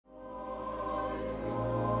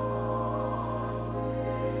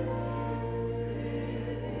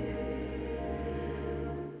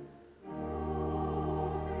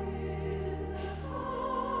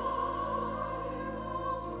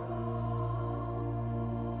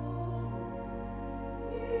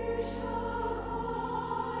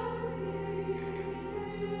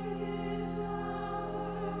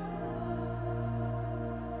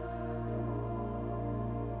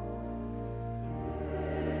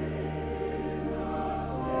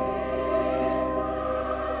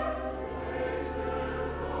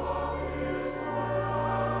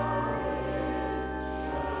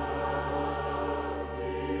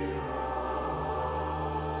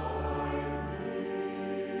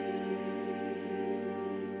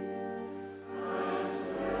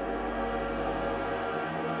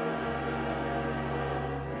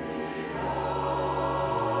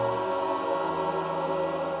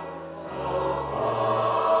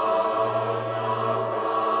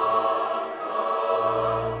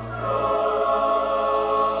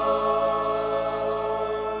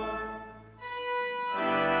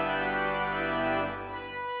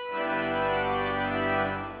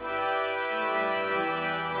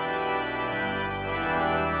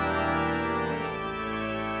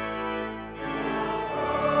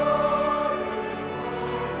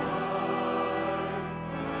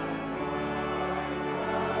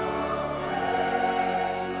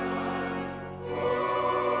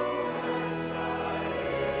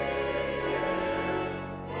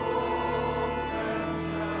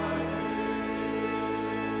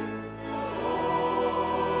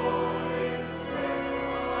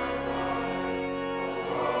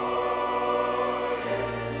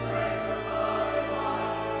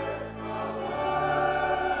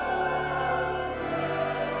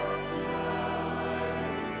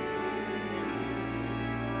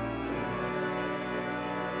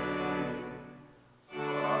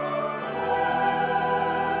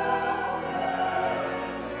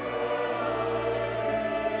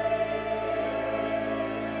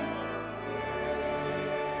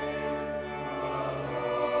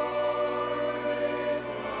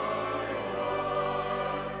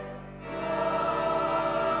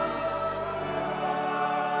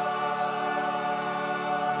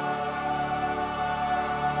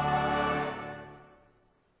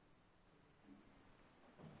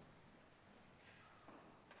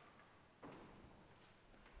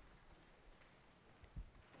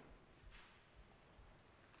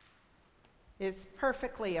is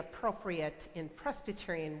perfectly appropriate in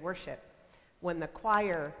Presbyterian worship when the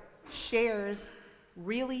choir shares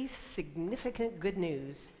really significant good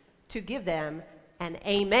news to give them an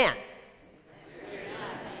amen.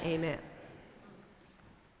 Amen.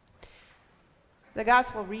 The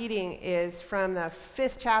gospel reading is from the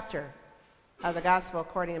 5th chapter of the gospel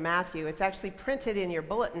according to Matthew. It's actually printed in your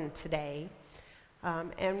bulletin today.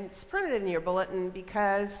 And it's printed in your bulletin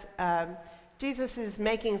because Jesus is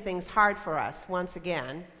making things hard for us once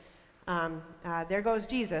again. There goes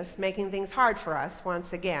Jesus making things hard for us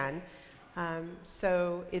once again.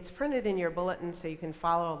 So it's printed in your bulletin so you can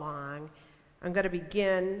follow along. I'm going to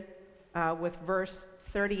begin with verse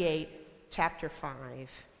 38, chapter 5.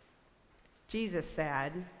 Jesus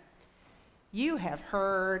said, "You have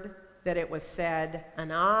heard that it was said,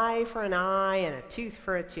 an eye for an eye and a tooth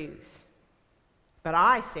for a tooth. But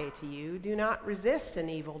I say to you, do not resist an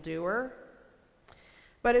evildoer.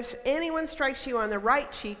 But if anyone strikes you on the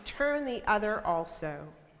right cheek, turn the other also.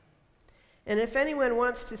 And if anyone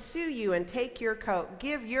wants to sue you and take your coat,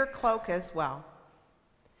 give your cloak as well.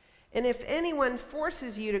 And if anyone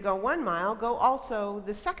forces you to go 1 mile, go also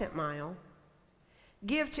the 2nd mile.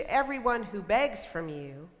 Give to everyone who begs from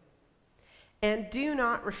you, and do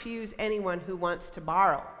not refuse anyone who wants to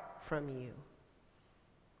borrow from you.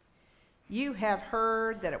 You have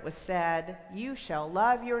heard that it was said, you shall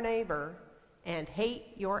love your neighbor and hate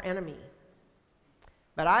your enemy.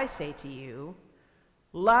 But I say to you,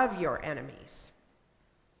 love your enemies,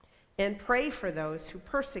 and pray for those who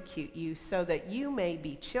persecute you, so that you may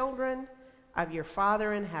be children of your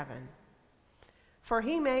Father in heaven. For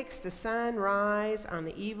he makes the sun rise on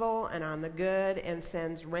the evil and on the good, and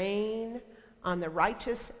sends rain on the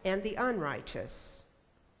righteous and the unrighteous.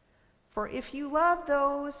 For if you love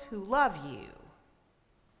those who love you,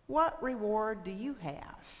 what reward do you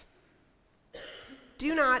have?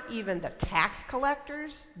 Do not even the tax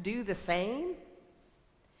collectors do the same?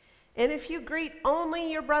 And if you greet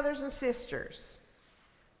only your brothers and sisters,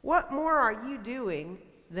 what more are you doing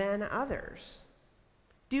than others?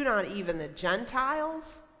 Do not even the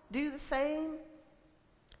Gentiles do the same?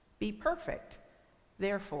 Be perfect,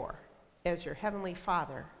 therefore, as your heavenly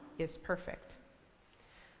Father is perfect."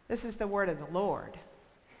 This is the word of the Lord.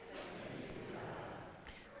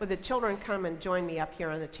 Would the children come and join me up here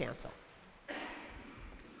on the chancel?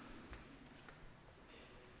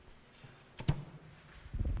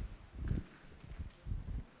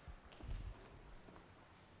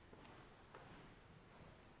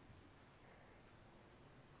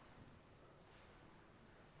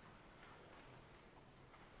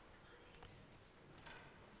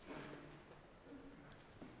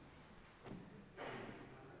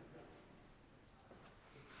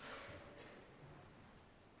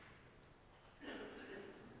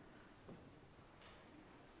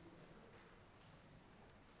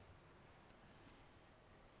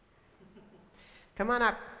 Come on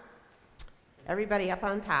up. Everybody up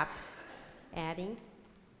on top. Addie.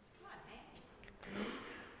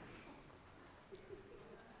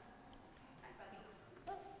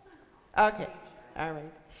 Okay. All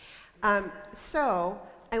right. So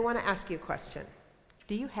I want to ask you a question.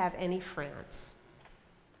 Do you have any friends?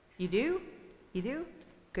 You do? You do?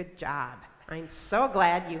 Good job. I'm so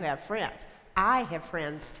glad you have friends. I have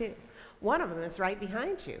friends too. One of them is right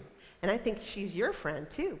behind you. And I think she's your friend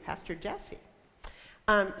too, Pastor Jessie.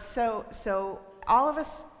 So all of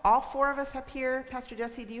us, all 4 of us up here, Pastor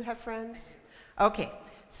Jesse, do you have friends? Okay,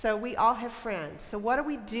 so we all have friends. So what do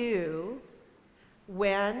we do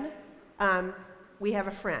when we have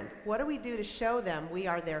a friend? What do we do to show them we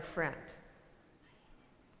are their friend?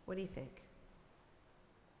 What do you think?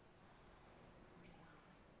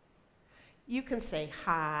 You can say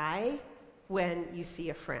hi when you see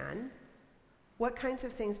a friend. What kinds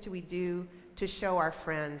of things do we do to show our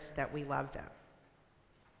friends that we love them?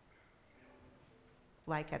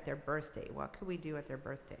 Like at their birthday. What could we do at their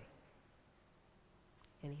birthday?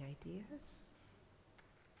 Any ideas?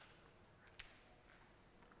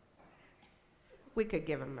 We could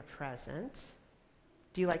give them a present.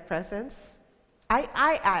 Do you like presents? I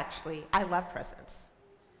love presents.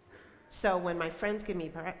 So when my friends give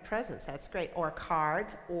me presents, that's great. Or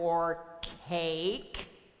cards, or cake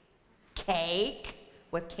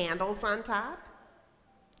with candles on top.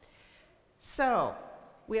 So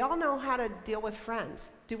we all know how to deal with friends.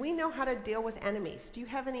 Do we know how to deal with enemies? Do you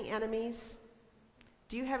have any enemies?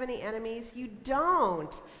 Do you have any enemies? You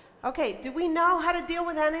don't. Okay, do we know how to deal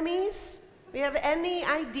with enemies? We have any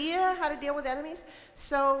idea how to deal with enemies?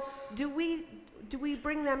 So do we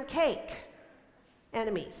bring them cake?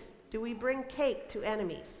 Enemies. Do we bring cake to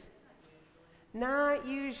enemies? Not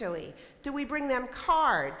usually. Do we bring them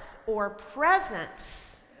cards or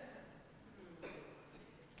presents?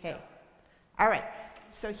 Okay. All right.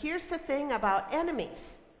 So here's the thing about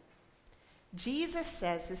enemies. Jesus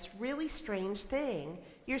says this really strange thing.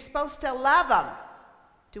 You're supposed to love them.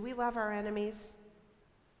 Do we love our enemies?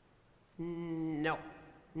 No.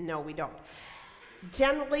 No, we don't.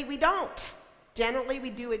 Generally, we don't. Generally, we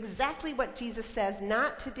do exactly what Jesus says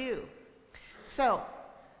not to do. So,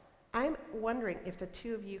 I'm wondering if the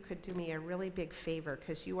two of you could do me a really big favor,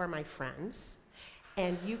 because you are my friends,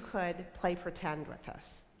 and you could play pretend with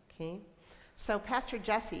us, okay? So, Pastor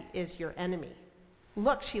Jessie is your enemy.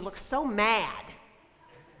 Look, she looks so mad.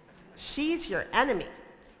 She's your enemy,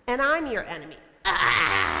 and I'm your enemy.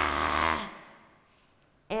 Ah!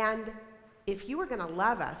 And if you were going to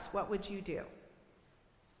love us, what would you do?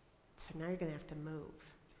 So now you're going to have to move.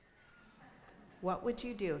 What would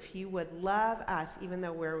you do if you would love us even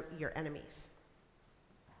though we're your enemies?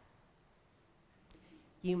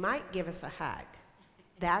 You might give us a hug.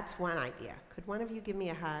 That's one idea. Could one of you give me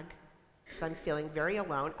a hug? Because I'm feeling very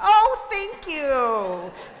alone. Oh, thank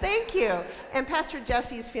you. Thank you. And Pastor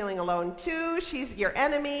Jessie is feeling alone too. She's your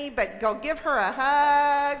enemy, but go give her a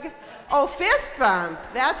hug. Oh, fist bump.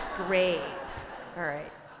 That's great. All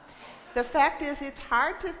right. The fact is, it's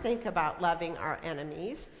hard to think about loving our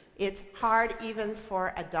enemies. It's hard even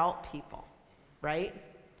for adult people, right?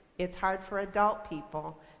 It's hard for adult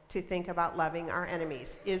people to think about loving our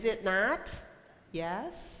enemies. Is it not?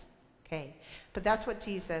 Yes? Okay. But that's what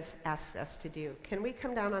Jesus asks us to do. Can we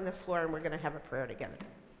come down on the floor and we're going to have a prayer together?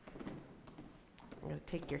 I'm going to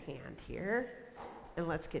take your hand here and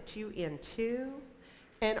let's get you in too.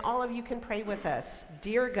 And all of you can pray with us.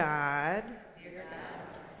 Dear God,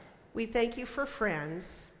 we thank you for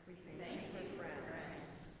friends.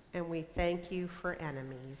 And we thank you for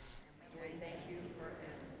enemies.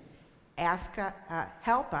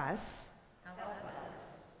 Help us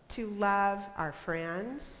to love our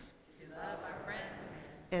friends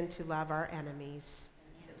and to love our enemies.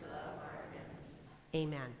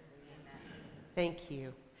 Amen. Thank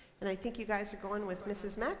you. And I think you guys are going with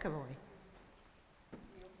Mrs. McAvoy.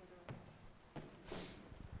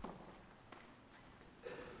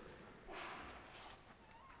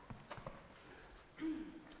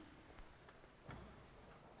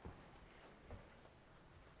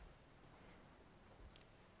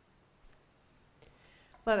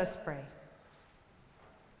 Let us pray.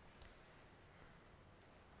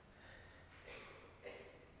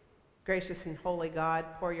 Gracious and holy God,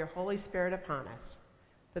 pour your Holy Spirit upon us,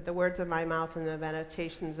 that the words of my mouth and the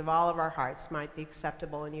meditations of all of our hearts might be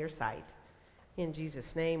acceptable in your sight. In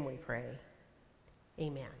Jesus' name we pray.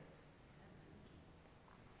 Amen.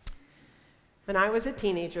 When I was a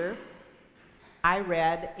teenager, I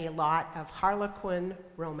read a lot of Harlequin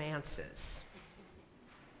romances.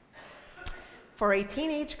 For a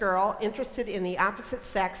teenage girl interested in the opposite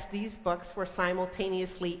sex, these books were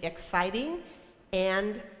simultaneously exciting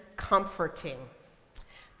and comforting.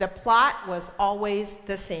 The plot was always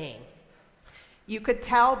the same. You could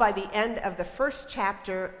tell by the end of the first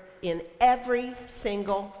chapter in every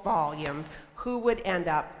single volume who would end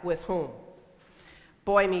up with whom.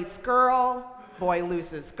 Boy meets girl, boy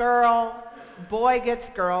loses girl, boy gets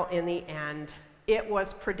girl in the end. It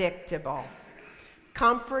was predictable.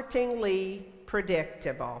 Comfortingly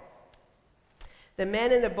predictable. The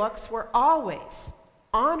men in the books were always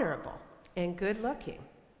honorable and good-looking.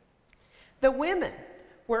 The women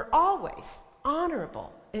were always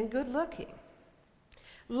honorable and good-looking.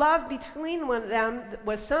 Love between them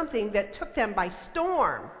was something that took them by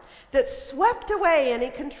storm, that swept away any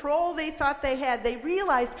control they thought they had. They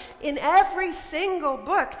realized in every single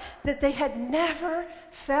book that they had never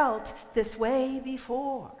felt this way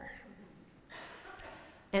before.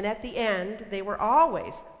 And at the end, they were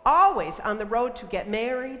always, always on the road to get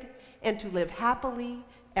married and to live happily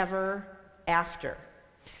ever after.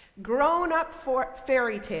 Grown-up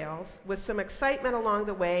fairy tales with some excitement along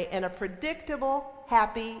the way and a predictable,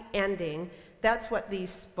 happy ending. That's what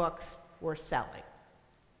these books were selling.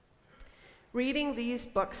 Reading these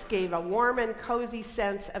books gave a warm and cozy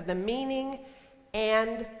sense of the meaning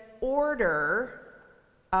and order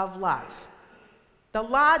of love, the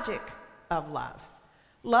logic of love.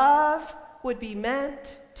 Love would be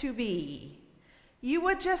meant to be. You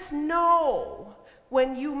would just know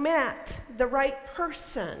when you met the right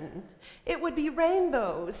person. It would be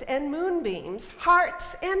rainbows and moonbeams,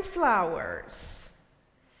 hearts and flowers.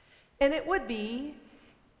 And it would be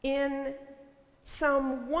in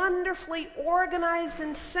some wonderfully organized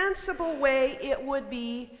and sensible way, it would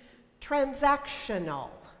be transactional.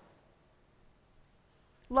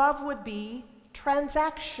 Love would be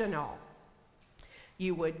transactional.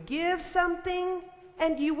 You would give something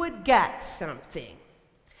and you would get something.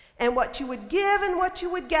 And what you would give and what you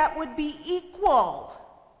would get would be equal.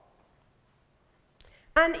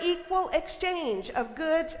 An equal exchange of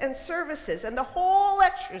goods and services. And the whole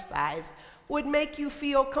exercise would make you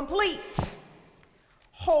feel complete,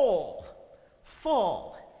 whole,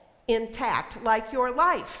 full, intact, like your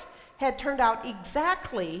life had turned out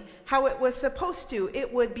exactly how it was supposed to.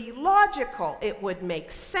 It would be logical. It would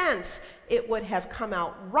make sense. It would have come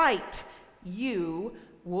out right. You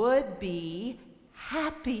would be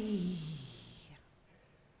happy.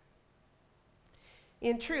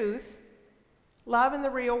 In truth, love in the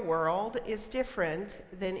real world is different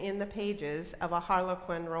than in the pages of a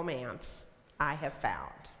Harlequin romance I have found.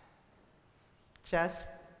 Just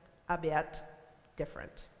a bit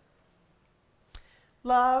different.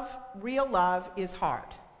 Love, real love, is hard.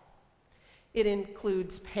 It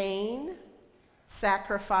includes pain,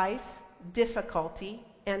 sacrifice, difficulty,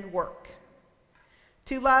 and work.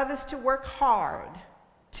 To love is to work hard,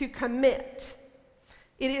 to commit.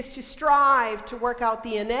 It is to strive to work out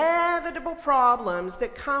the inevitable problems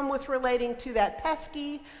that come with relating to that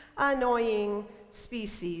pesky, annoying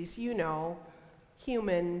species, you know,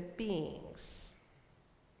 human beings.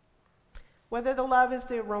 Whether the love is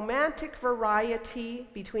the romantic variety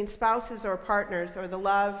between spouses or partners, or the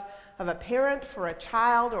love of a parent for a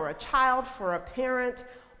child, or a child for a parent,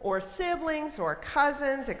 or siblings, or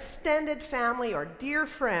cousins, extended family, or dear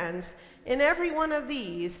friends, in every one of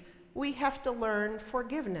these, we have to learn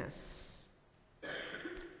forgiveness.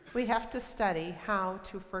 We have to study how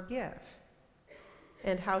to forgive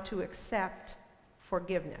and how to accept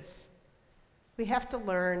forgiveness. We have to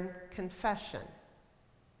learn confession,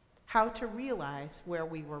 how to realize where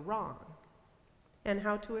we were wrong, and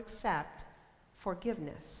how to accept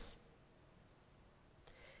forgiveness.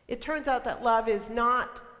 It turns out that love is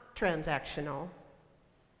not transactional.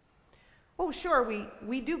 Oh, sure,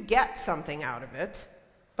 we do get something out of it,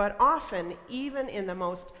 but often, even in the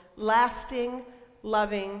most lasting,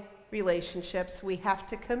 loving relationships, we have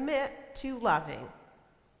to commit to loving,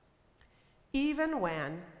 even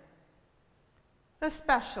when,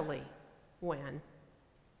 especially when,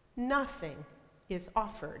 nothing is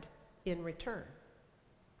offered in return.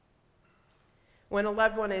 When a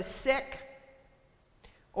loved one is sick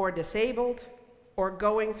or disabled or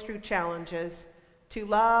going through challenges, to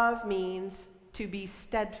love means to be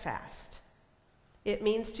steadfast. It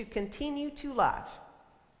means to continue to love,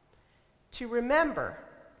 to remember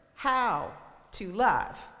how to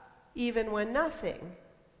love, even when nothing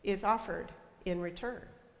is offered in return.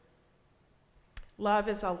 Love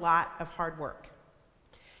is a lot of hard work.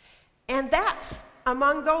 And that's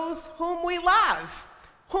among those whom we love,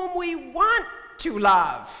 whom we want to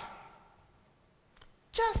love.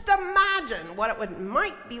 Just imagine what it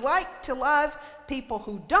might be like to love people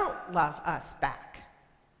who don't love us back.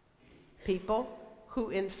 People who,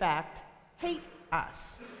 in fact, hate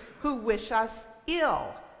us, who wish us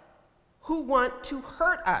ill, who want to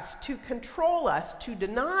hurt us, to control us, to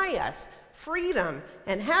deny us freedom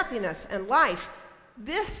and happiness and life.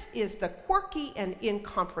 This is the quirky and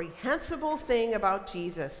incomprehensible thing about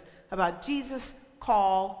Jesus'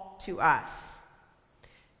 call to us.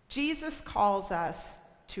 Jesus calls us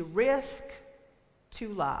to risk, to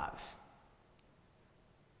love.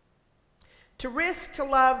 To risk to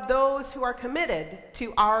love those who are committed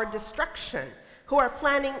to our destruction, who are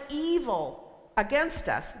planning evil against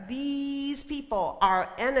us. These people are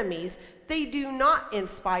enemies. They do not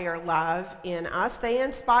inspire love in us. They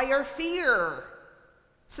inspire fear,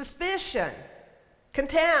 suspicion,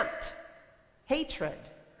 contempt, hatred.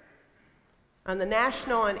 On the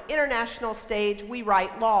national and international stage, we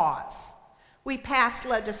write laws. We pass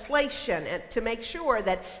legislation to make sure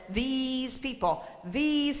that these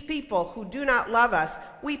people who do not love us,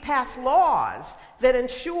 we pass laws that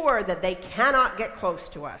ensure that they cannot get close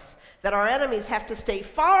to us, that our enemies have to stay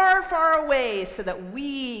far, far away so that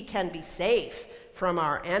we can be safe from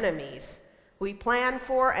our enemies. We plan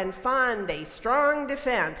for and fund a strong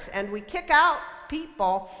defense, and we kick out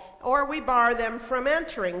people, or we bar them from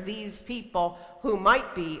entering, these people who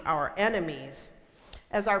might be our enemies.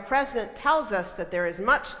 As our president tells us that there is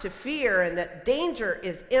much to fear and that danger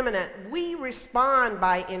is imminent, we respond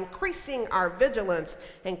by increasing our vigilance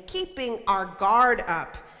and keeping our guard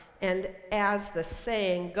up. And as the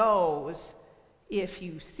saying goes, if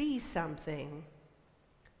you see something,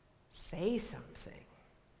 say something.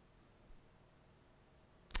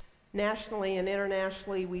 Nationally and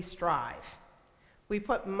internationally, we strive. We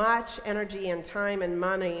put much energy and time and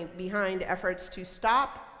money behind efforts to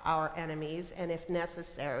stop our enemies, and if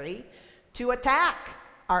necessary, to attack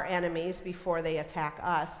our enemies before they attack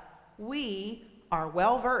us. We are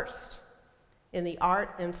well versed in the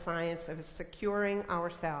art and science of securing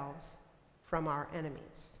ourselves from our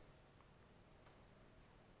enemies.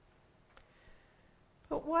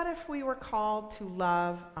 But what if we were called to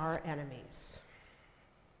love our enemies?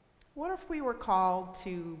 What if we were called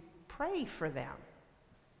to pray for them?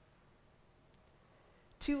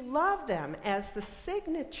 To love them as the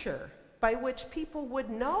signature by which people would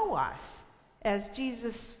know us as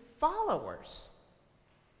Jesus' followers?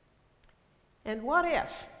 And what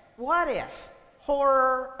if,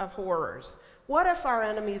 horror of horrors, what if our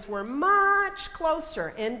enemies were much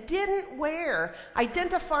closer and didn't wear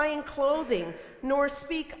identifying clothing nor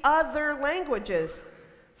speak other languages?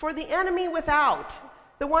 For the enemy without,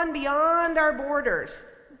 the one beyond our borders,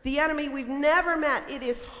 the enemy we've never met, it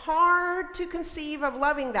is hard to conceive of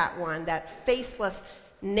loving that one, that faceless,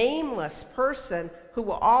 nameless person who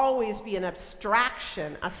will always be an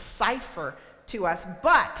abstraction, a cipher to us.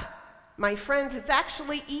 But, my friends, it's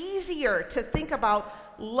actually easier to think about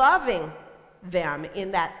loving them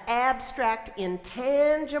in that abstract,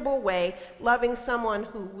 intangible way, loving someone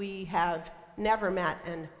who we have never met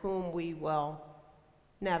and whom we will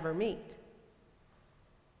never meet.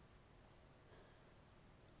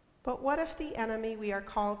 But what if the enemy we are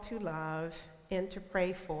called to love and to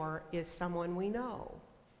pray for is someone we know,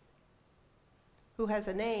 who has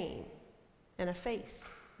a name and a face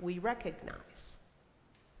we recognize?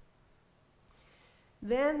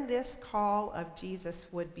 Then this call of Jesus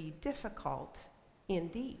would be difficult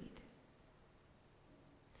indeed.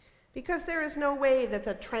 Because there is no way that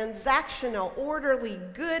the transactional, orderly,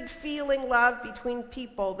 good-feeling love between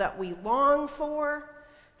people that we long for,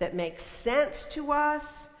 that makes sense to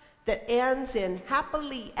us, that ends in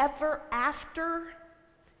happily ever after,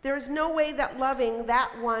 there is no way that loving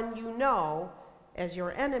that one you know as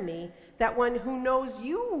your enemy, that one who knows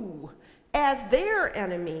you as their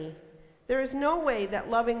enemy, there is no way that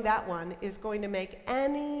loving that one is going to make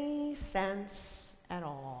any sense at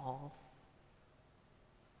all.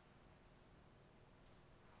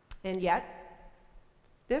 And yet,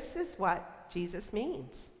 this is what Jesus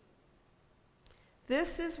means.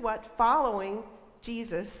 This is what following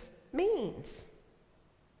Jesus means.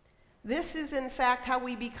 This is, in fact, how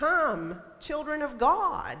we become children of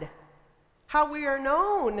God, how we are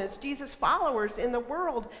known as Jesus' followers in the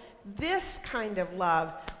world. This kind of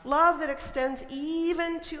love that extends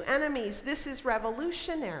even to enemies, this is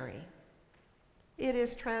revolutionary. It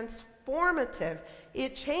is transformative.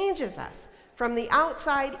 It changes us from the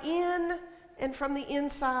outside in and from the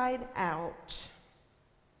inside out.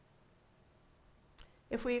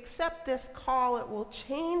 If we accept this call, it will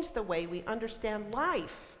change the way we understand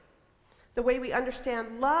life, the way we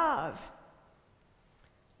understand love.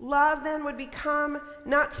 Love then would become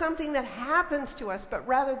not something that happens to us, but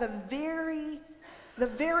rather the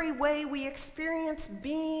very way we experience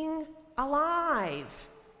being alive.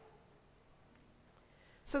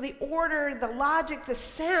 So the order, the logic, the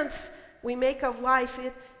sense we make of life,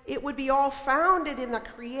 it would be all founded in the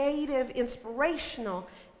creative, inspirational,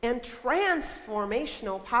 and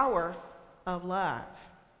transformational power of love.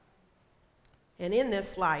 And in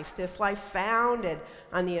this life founded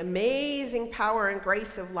on the amazing power and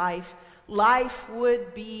grace of life, life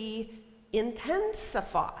would be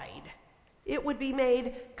intensified. It would be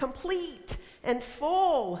made complete and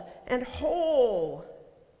full and whole.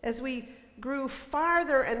 As we grew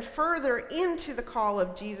farther and further into the call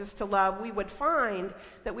of Jesus to love, we would find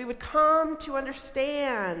that we would come to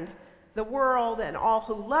understand the world and all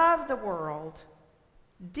who love the world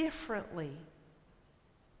differently.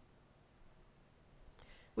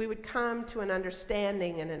 We would come to an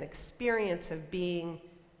understanding and an experience of being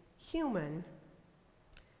human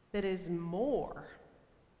that is more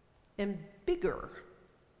and bigger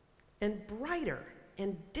and brighter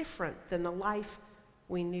and different than the life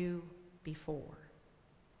we knew before.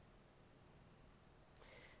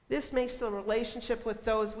 This makes the relationship with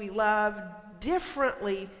those we love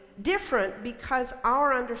different because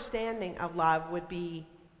our understanding of love would be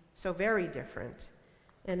so very different.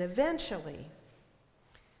 And eventually,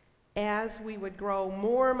 as we would grow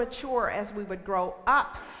more mature, as we would grow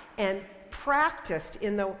up and practiced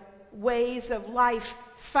in the ways of life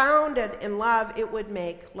founded in love, it would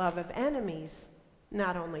make love of enemies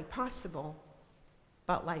not only possible,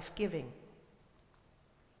 but life-giving.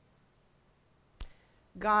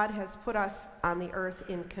 God has put us on the earth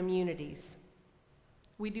in communities.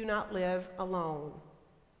 We do not live alone,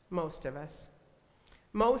 most of us.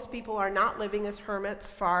 Most people are not living as hermits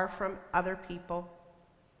far from other people.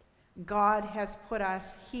 God has put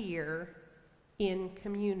us here in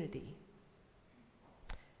community.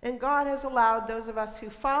 And God has allowed those of us who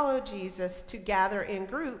follow Jesus to gather in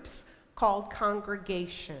groups called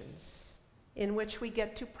congregations, in which we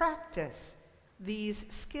get to practice these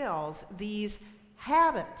skills, these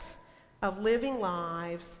habits of living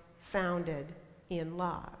lives founded in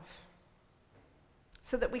love,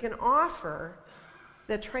 so that we can offer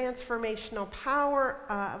the transformational power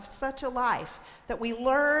of such a life that we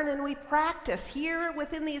learn and we practice here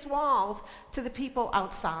within these walls to the people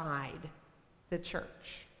outside the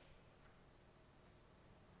church.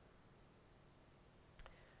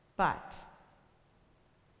 But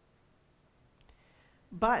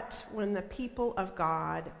when the people of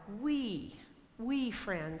God, we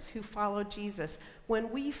friends who follow Jesus,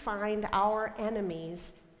 when we find our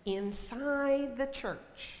enemies inside the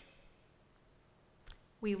church,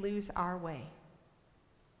 we lose our way.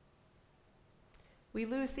 We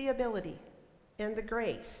lose the ability and the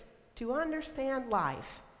grace to understand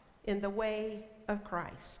life in the way of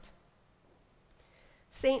Christ.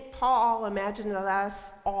 St. Paul imagined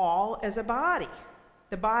us all as a body,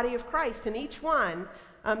 the body of Christ, and each one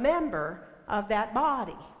a member of that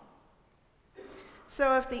body.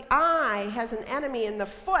 So if the eye has an enemy in the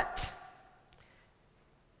foot,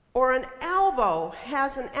 or an elbow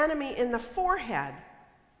has an enemy in the forehead,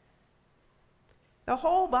 the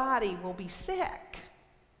whole body will be sick,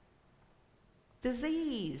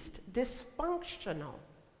 diseased, dysfunctional.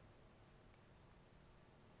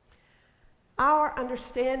 Our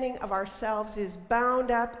understanding of ourselves is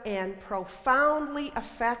bound up and profoundly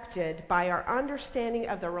affected by our understanding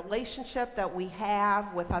of the relationship that we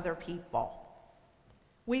have with other people.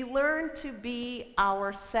 We learn to be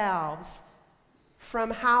ourselves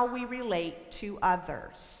from how we relate to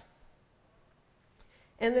others.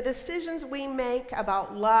 And the decisions we make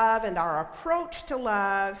about love and our approach to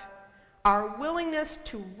love, our willingness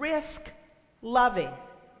to risk loving,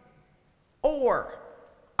 or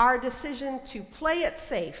our decision to play it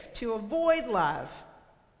safe, to avoid love,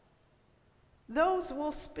 those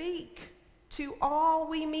will speak to all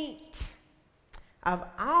we meet of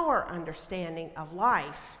our understanding of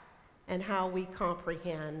life and how we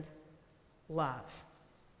comprehend love.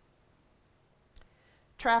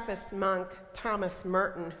 Trappist monk Thomas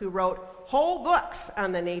Merton, who wrote whole books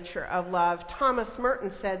on the nature of love, Thomas Merton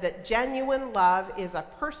said that genuine love is a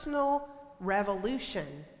personal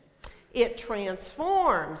revolution. It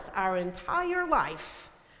transforms our entire life.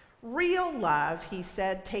 Real love, he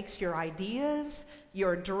said, takes your ideas,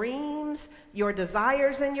 your dreams, your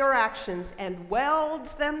desires, and your actions and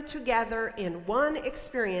welds them together in one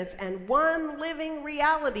experience and one living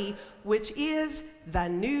reality, which is the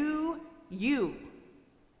new you.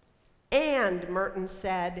 And, Merton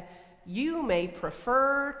said, you may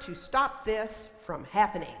prefer to stop this from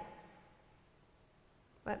happening.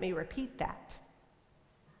 Let me repeat that.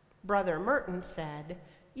 Brother Merton said,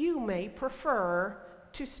 you may prefer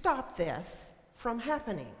to stop this from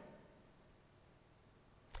happening.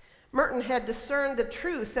 Merton had discerned the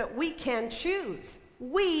truth that we can choose.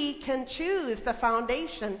 We can choose the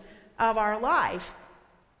foundation of our life.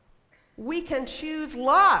 We can choose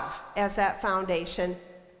love as that foundation,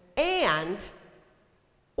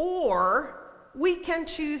 or we can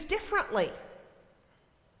choose differently.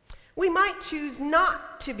 We might choose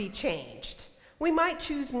not to be changed. We might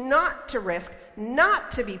choose not to risk, not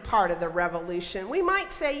to be part of the revolution. We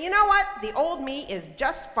might say, you know what, the old me is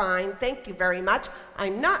just fine, thank you very much.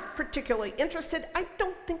 I'm not particularly interested. I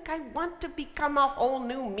don't think I want to become a whole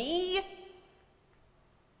new me.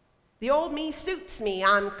 The old me suits me.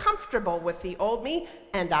 I'm comfortable with the old me,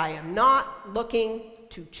 and I am not looking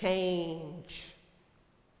to change.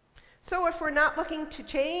 So if we're not looking to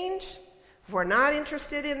change, if we're not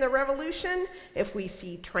interested in the revolution, if we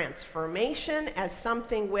see transformation as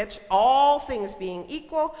something which, all things being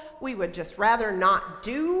equal, we would just rather not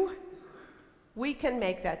do, we can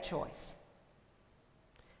make that choice.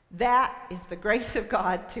 That is the grace of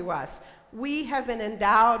God to us. We have been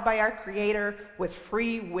endowed by our Creator with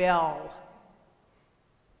free will.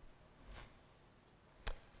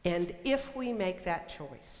 And if we make that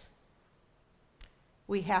choice,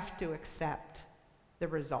 we have to accept the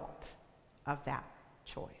result of that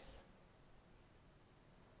choice.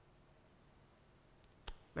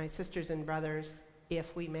 My sisters and brothers,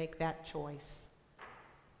 if we make that choice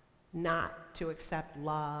not to accept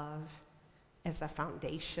love as a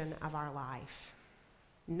foundation of our life,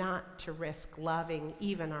 not to risk loving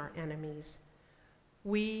even our enemies,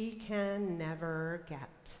 we can never get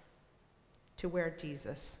to where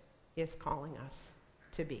Jesus is calling us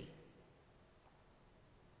to be.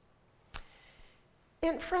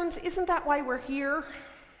 And friends, isn't that why we're here?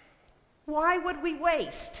 Why would we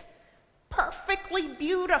waste perfectly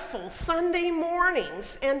beautiful Sunday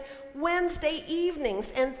mornings and Wednesday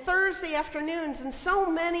evenings and Thursday afternoons and so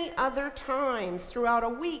many other times throughout a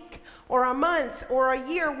week or a month or a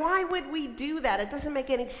year. Why would we do that? It doesn't make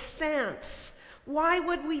any sense. Why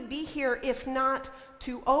would we be here if not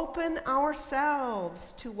to open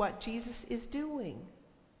ourselves to what Jesus is doing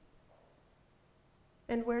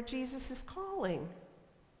and where Jesus is calling,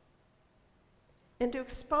 and to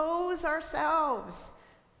expose ourselves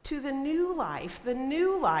to the new life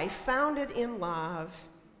founded in love,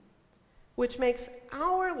 which makes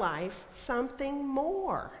our life something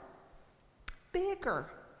more, bigger,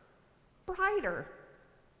 brighter,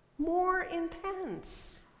 more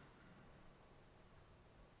intense,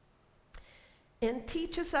 and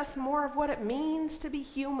teaches us more of what it means to be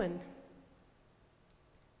human,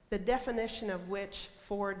 the definition of which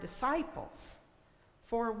for disciples,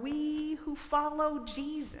 for we who follow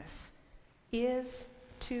Jesus, is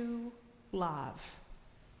to love.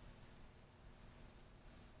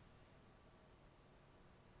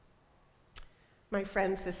 My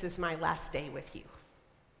friends, this is my last day with you.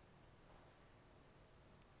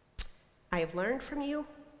 I have learned from you.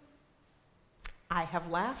 I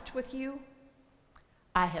have laughed with you.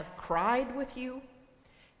 I have cried with you.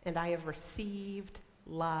 And I have received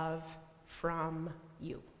love from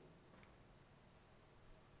you.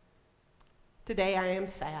 Today I am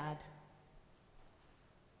sad.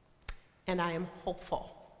 And I am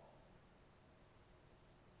hopeful.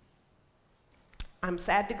 I'm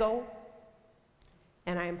sad to go,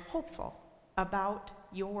 and I am hopeful about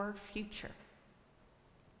your future.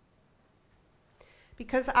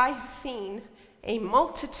 Because I have seen a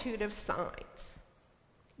multitude of signs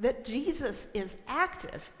that Jesus is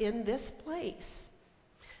active in this place,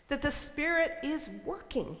 that the Spirit is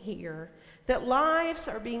working here, that lives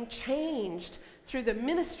are being changed through the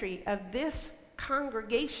ministry of this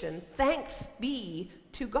congregation. Thanks be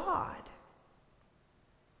to God.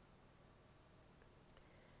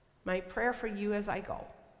 My prayer for you as I go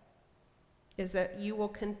is that you will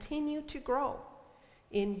continue to grow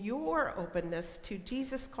in your openness to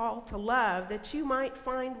Jesus' call to love, that you might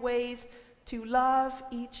find ways to love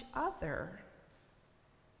each other,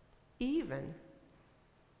 even,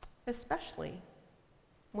 especially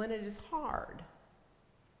when it is hard.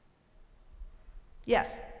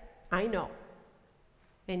 Yes, I know,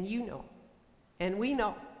 and you know, and we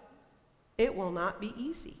know it will not be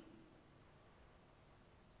easy.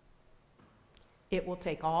 It will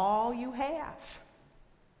take all you have,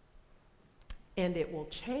 and it will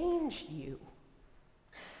change you.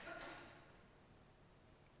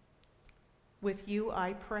 With you,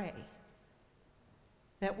 I pray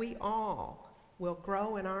that we all will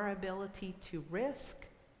grow in our ability to risk,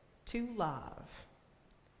 to love.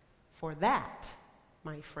 For that,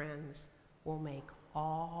 my friends, will make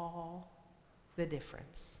all the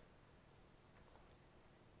difference.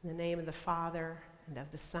 In the name of the Father, and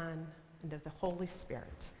of the Son, and of the Holy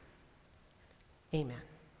Spirit. Amen.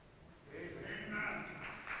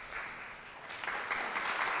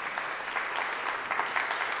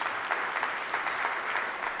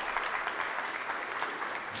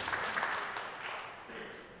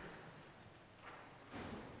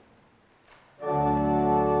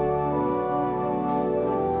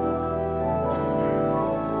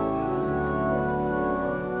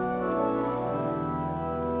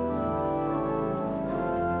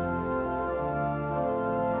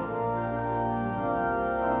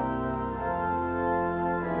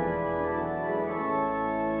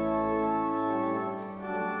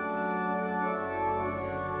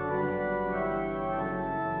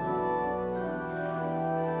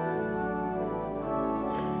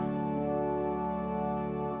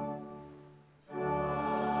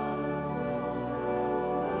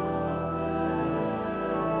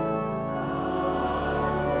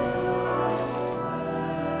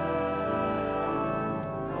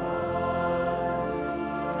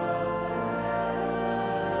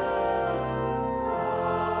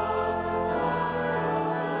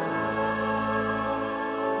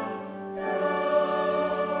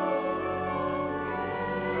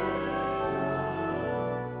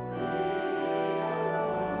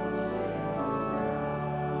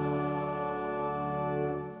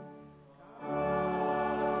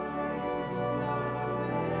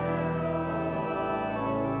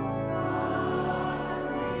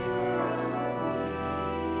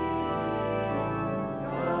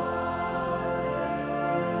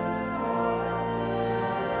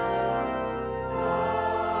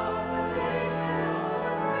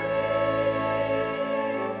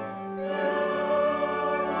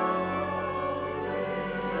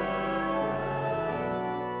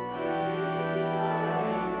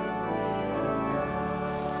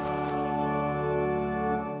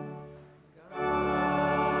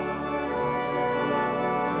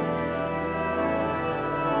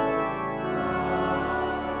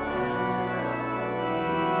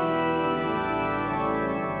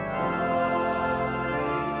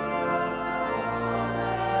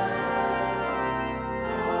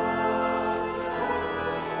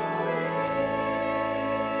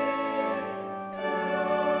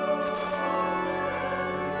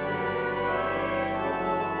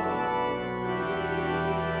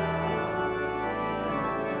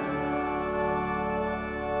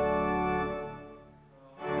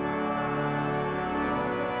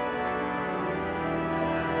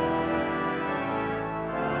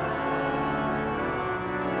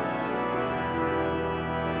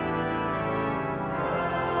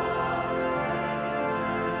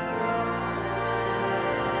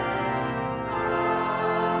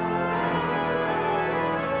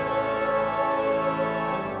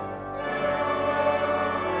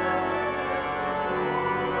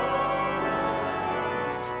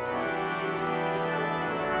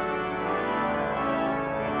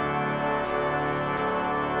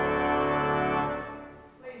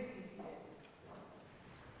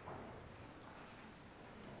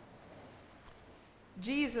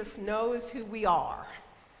 Jesus knows who we are.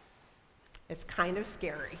 It's kind of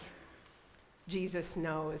scary. Jesus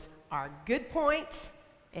knows our good points,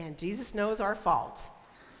 and Jesus knows our faults.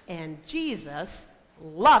 And Jesus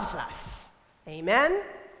loves us. Amen? Amen?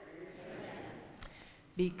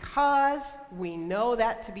 Because we know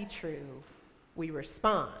that to be true, we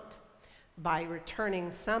respond by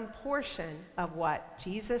returning some portion of what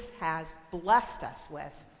Jesus has blessed us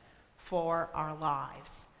with for our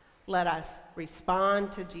lives. Let us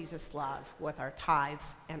respond to Jesus' love with our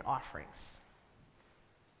tithes and offerings.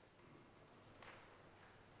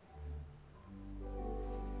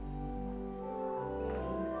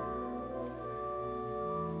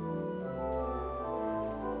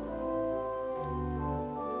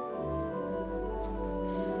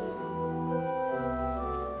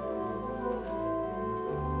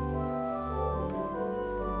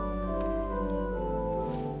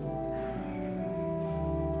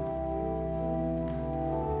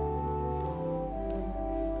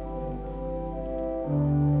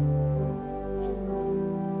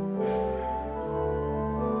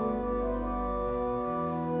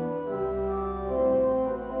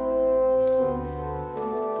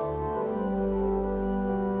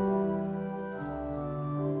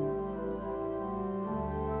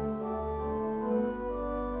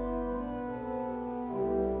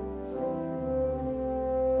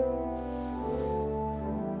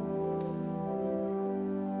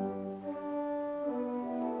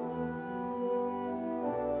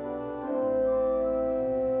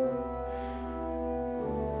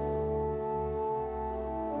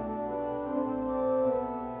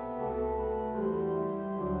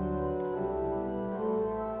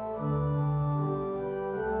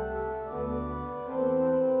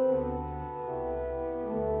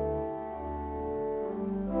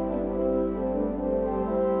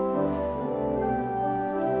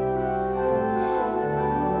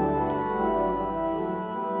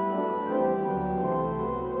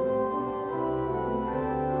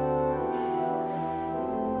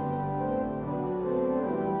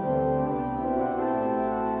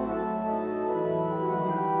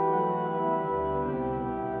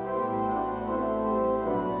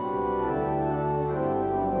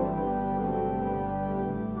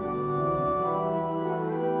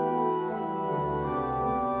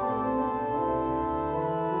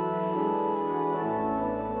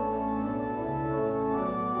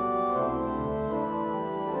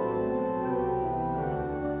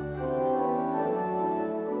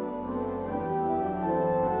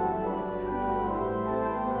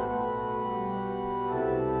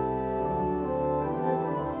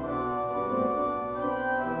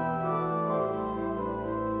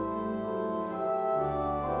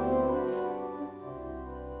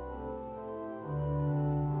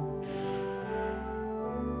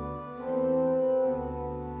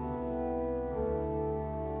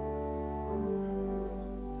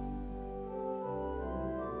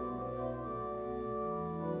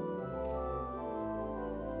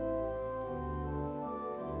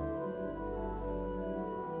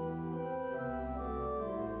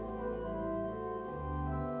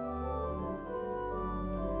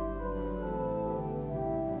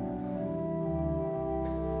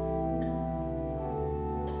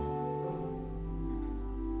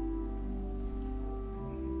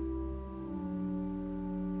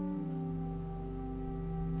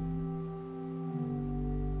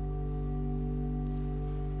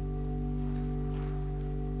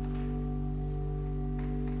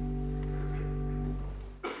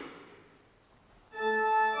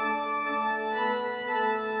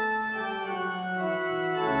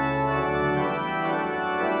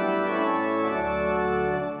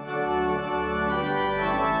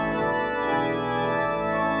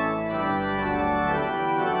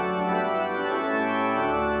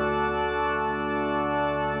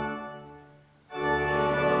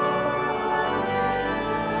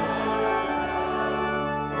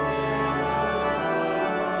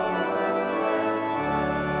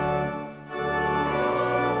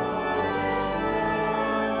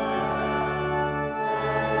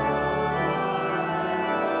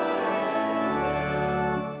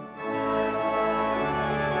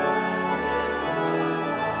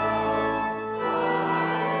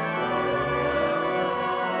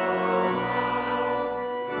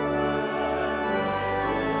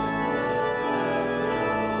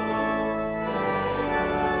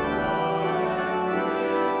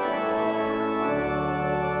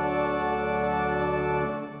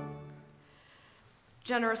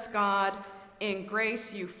 Generous God, in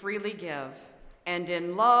grace you freely give, and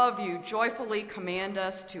in love you joyfully command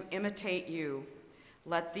us to imitate you.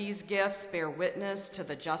 Let these gifts bear witness to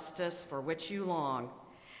the justice for which you long,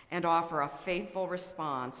 and offer a faithful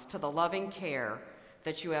response to the loving care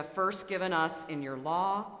that you have first given us in your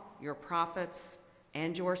law, your prophets,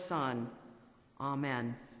 and your Son.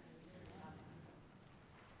 Amen.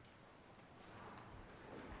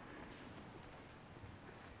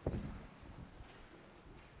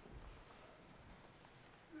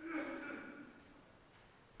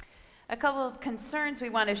 A couple of concerns we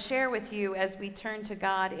want to share with you as we turn to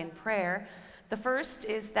God in prayer. The first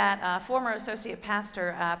is that former associate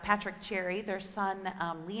pastor Patrick Cherry, their son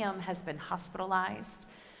Liam, has been hospitalized.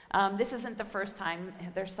 This isn't the first time.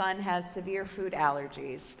 Their son has severe food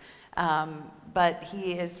allergies, but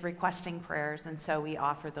he is requesting prayers, and so we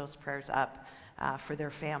offer those prayers up for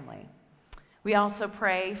their family. We also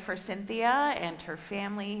pray for Cynthia and her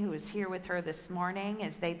family, who is here with her this morning,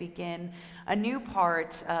 as they begin a new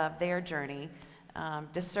part of their journey,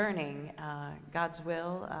 discerning God's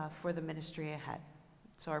will for the ministry ahead.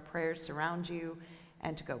 So our prayers surround you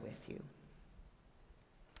and to go with you.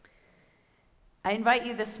 I invite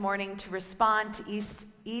you this morning to respond to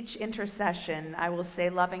each intercession. I will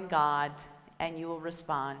say, loving God, and you will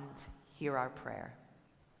respond, hear our prayer.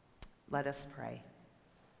 Let us pray.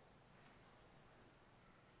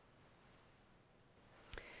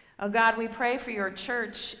 Oh God, we pray for your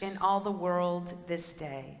church in all the world this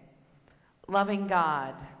day. Loving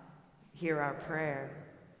God, hear our prayer.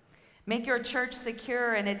 Make your church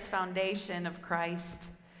secure in its foundation of Christ,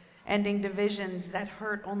 ending divisions that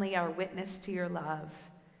hurt only our witness to your love.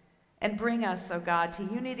 And bring us, oh God, to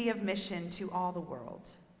unity of mission to all the world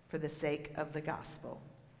for the sake of the gospel.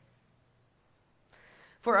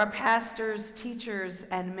 For our pastors, teachers,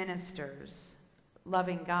 and ministers,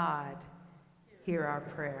 loving God, hear our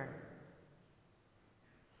prayer.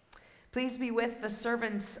 Please be with the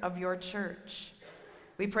servants of your church.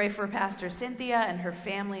 We pray for Pastor Cynthia and her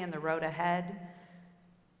family in the road ahead,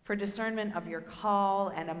 for discernment of your call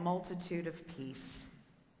and a multitude of peace.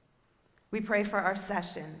 We pray for our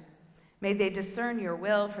session. May they discern your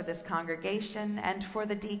will for this congregation and for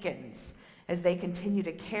the deacons as they continue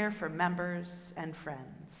to care for members and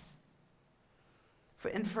friends.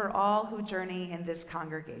 And for all who journey in this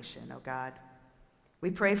congregation, oh God. We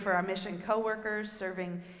pray for our mission co-workers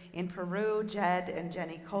serving in Peru, Jed and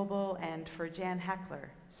Jenny Coble, and for Jan Heckler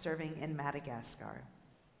serving in Madagascar.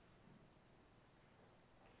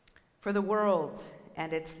 For the world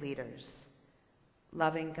and its leaders,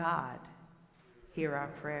 loving God, hear our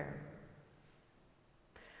prayer.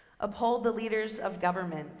 Uphold the leaders of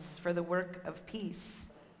governments for the work of peace.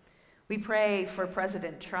 We pray for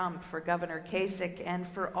President Trump, for Governor Kasich, and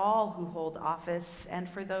for all who hold office, and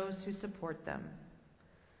for those who support them.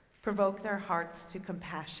 Provoke their hearts to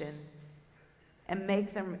compassion and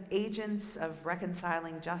make them agents of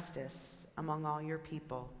reconciling justice among all your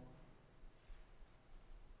people.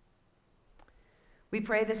 We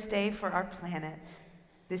pray this day for our planet,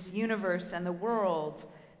 this universe, and the world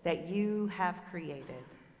that you have created.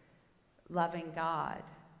 Loving God,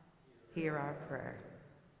 hear our prayer.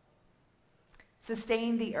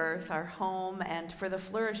 Sustain the earth, our home, and for the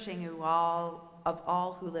flourishing of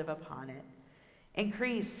all who live upon it.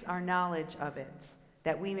 Increase our knowledge of it,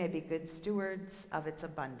 that we may be good stewards of its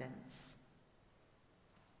abundance.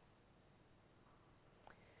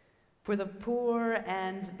 For the poor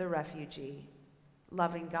and the refugee,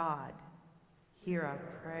 loving God, hear our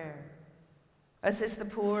prayer. Assist the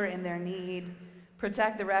poor in their need.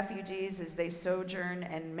 Protect the refugees as they sojourn,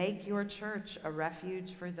 and make your church a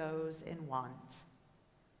refuge for those in want.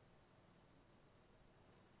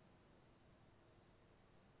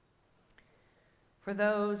 For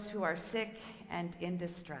those who are sick and in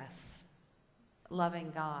distress,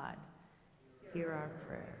 loving God, hear our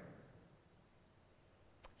prayer.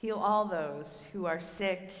 Heal all those who are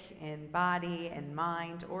sick in body and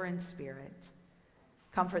mind or in spirit.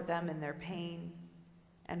 Comfort them in their pain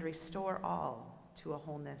and restore all to a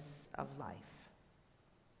wholeness of life.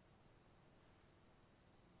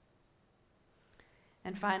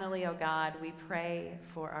 And finally, O God, we pray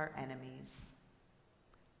for our enemies.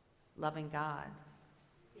 Loving God,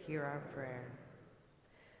 hear our prayer.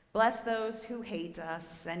 Bless those who hate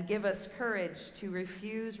us and give us courage to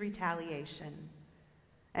refuse retaliation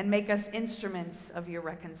and make us instruments of your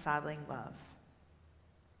reconciling love.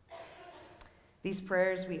 These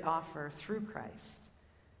prayers we offer through Christ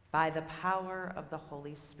by the power of the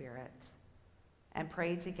Holy Spirit, and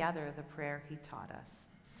pray together the prayer he taught us,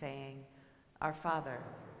 saying, Our Father,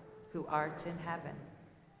 who art in heaven,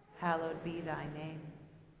 hallowed be thy name.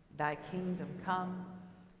 Thy kingdom come,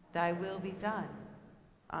 thy will be done,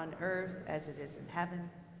 on earth as it is in heaven.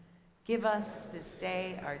 Give us this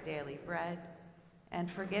day our daily bread, and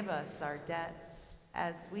forgive us our debts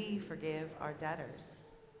as we forgive our debtors.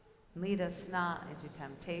 Lead us not into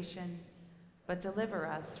temptation, but deliver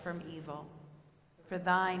us from evil. For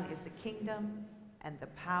thine is the kingdom and the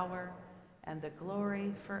power and the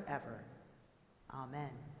glory forever. Amen.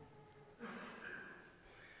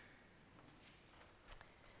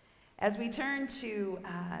 As we turn to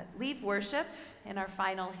leave worship in our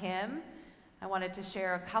final hymn, I wanted to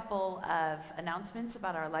share a couple of announcements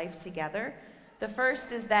about our life together. The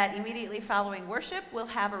first is that immediately following worship, we'll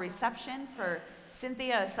have a reception for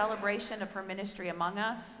Cynthia, a celebration of her ministry among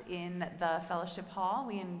us in the fellowship hall.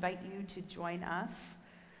 We invite you to join us.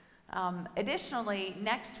 Additionally,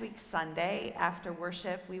 next week, Sunday, after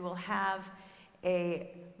worship, we will have a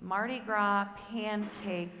Mardi Gras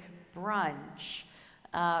pancake brunch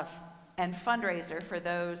and fundraiser for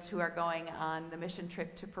those who are going on the mission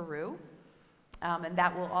trip to Peru. And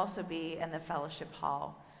that will also be in the fellowship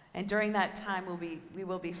hall. And during that time, we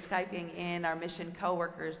will be Skyping in our mission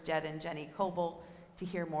co-workers, Jed and Jenny Coble, to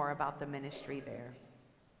hear more about the ministry there.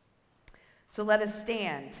 So let us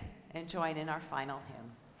stand and join in our final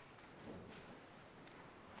hymn.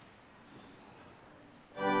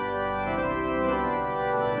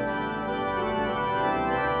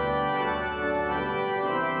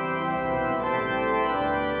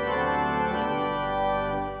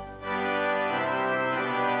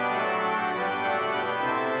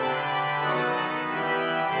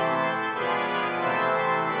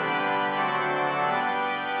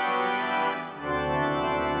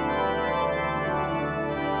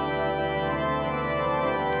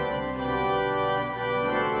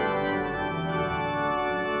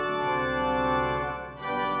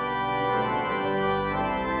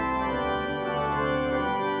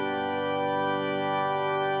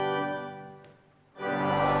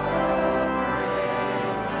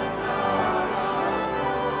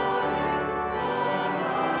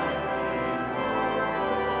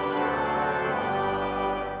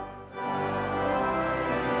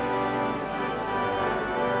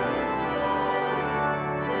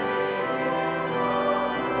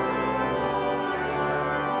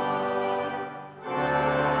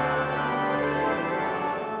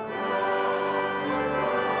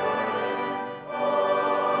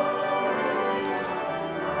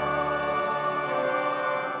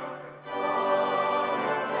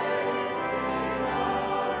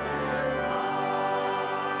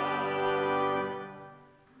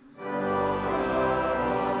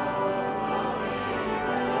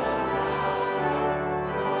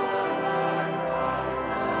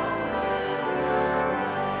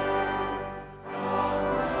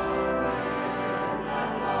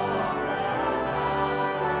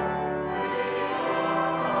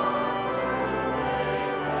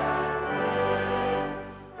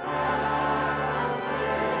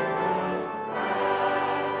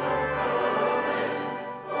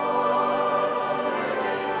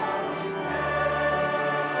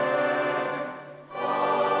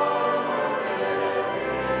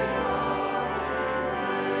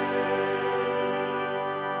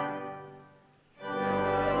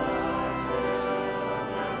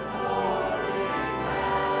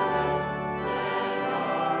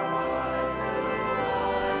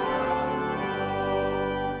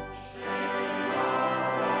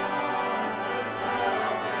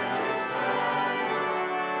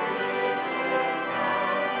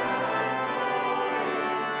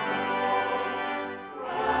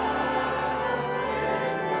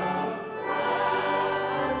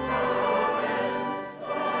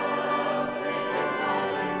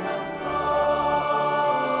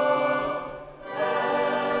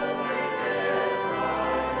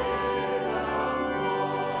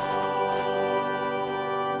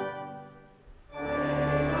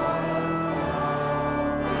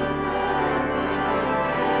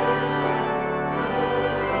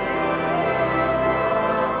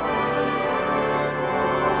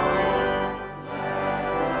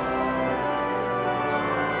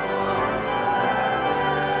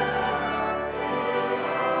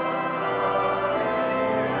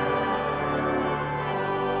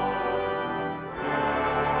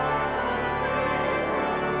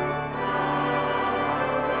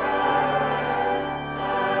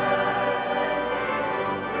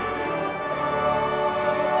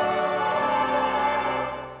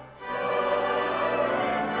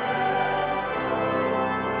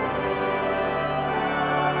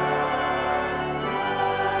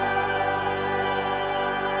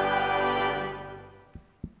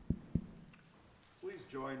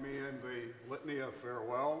 join me in the litany of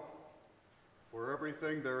farewell. For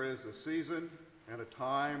everything there is a season and a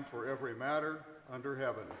time for every matter under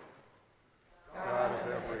heaven. God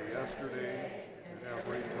of every yesterday and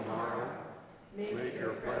every tomorrow. Make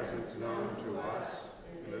your presence known to us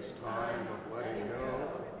in this time of letting go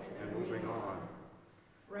and moving on.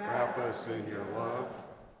 Wrap us in your love.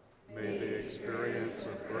 May the experience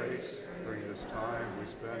of grace during this time we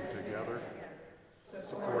spend together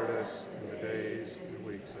support us in the days and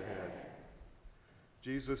weeks ahead.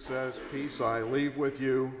 Jesus says, "Peace I leave with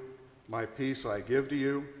you, my peace I give to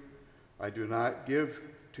you. I do not give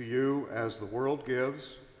to you as the world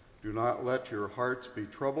gives. Do not let your hearts be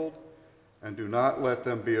troubled, and do not let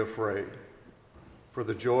them be afraid. For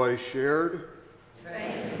the joy shared,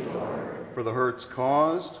 thank you, Lord. For the hurts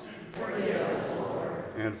caused, forgive us, Lord.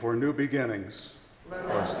 And for new beginnings,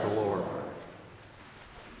 bless the Lord."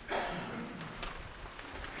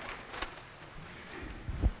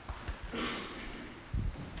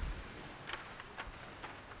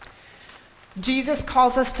 Jesus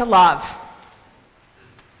calls us to love.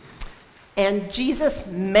 And Jesus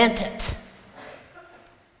meant it.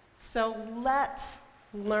 So let's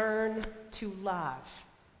learn to love.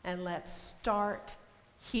 And let's start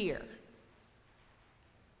here.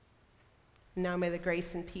 Now may the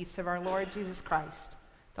grace and peace of our Lord Jesus Christ,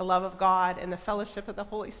 the love of God, and the fellowship of the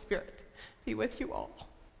Holy Spirit be with you all.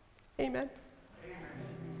 Amen.